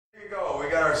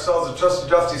got ourselves a Trusted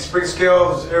Dusty spring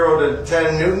scale, 0 to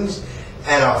 10 newtons,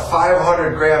 and a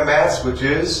 500 gram mass, which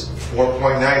is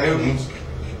 4.9 newtons.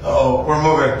 Uh-oh, we're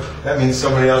moving. That means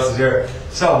somebody else is here.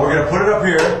 So we're going to put it up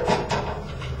here.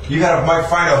 You might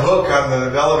find a hook on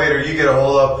the elevator you get a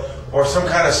hold of, or some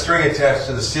kind of string attached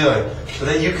to the ceiling, so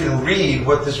that you can read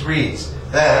what this reads.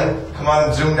 Then, come on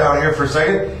and zoom down here for a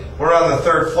second. We're on the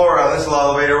 3rd floor on this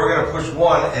elevator. We're going to push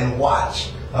 1 and watch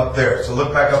up there. So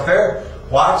look back up there,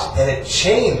 watch, and it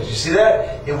changed. You see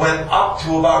that? It went up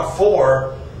to about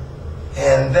 4,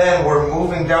 and then we're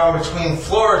moving down between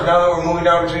floors. Now that we're moving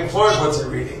down between floors, what's it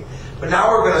reading? But now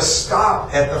we're going to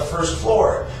stop at the 1st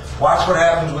floor. Watch what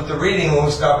happens with the reading when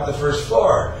we stop at the 1st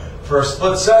floor. For a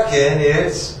split second,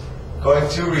 it's going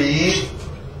to read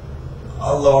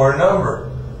a lower number.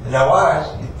 And now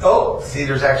watch. Oh, see,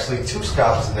 there's actually 2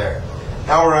 stops in there.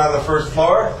 Now we're on the 1st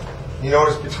floor. You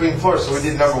notice between floors. So we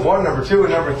did number 1, number 2,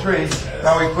 and number 3.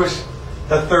 Now we push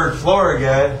the 3rd floor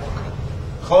again.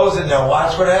 Close it. Now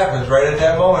watch what happens right at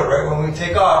that moment, right when we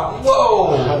take off.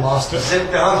 Whoa! I lost it.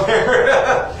 Zip down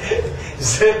there.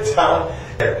 Zip down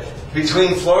there.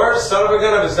 Between floors, son of a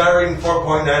gun, if it's not reading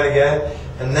 4.9 again.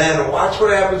 And then watch what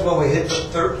happens when we hit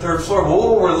the 3rd floor.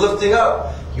 Whoa, we're lifting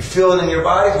up. You feel it in your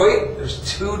body. Wait, there's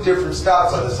 2 different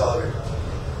stops on this elevator.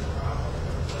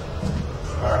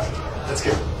 All right, let's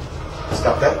get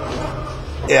stop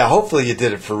that. Yeah, hopefully you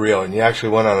did it for real and you actually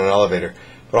went on an elevator.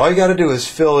 But all you got to do is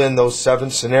fill in those 7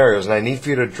 scenarios, and I need for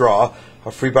you to draw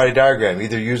a free body diagram,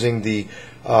 either using the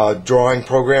drawing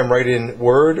program right in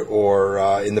Word or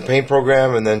in the paint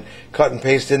program, and then cut and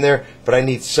paste in there. But I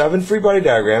need 7 free body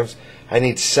diagrams. I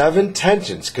need 7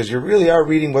 tensions, because you really are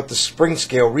reading what the spring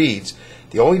scale reads.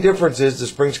 The only difference is the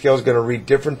spring scale is going to read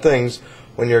different things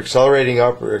when you're accelerating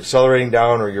up or accelerating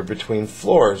down or you're between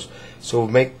floors. So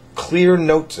make clear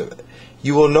notes of it.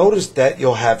 You will notice that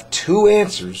you'll have 2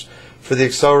 answers for the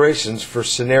accelerations for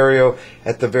scenario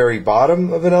at the very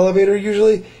bottom of an elevator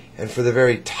usually, and for the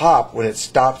very top when it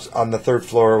stops on the 3rd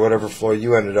floor or whatever floor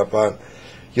you ended up on,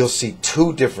 you'll see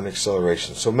 2 different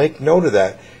accelerations. So make note of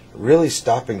that. Really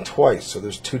stopping twice, so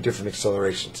there's 2 different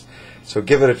accelerations. So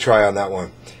give it a try on that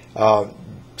one.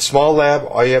 Small lab,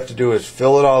 all you have to do is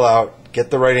fill it all out,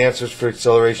 get the right answers for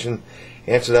acceleration,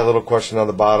 answer that little question on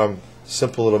the bottom.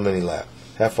 Simple little mini lab.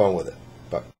 Have fun with it.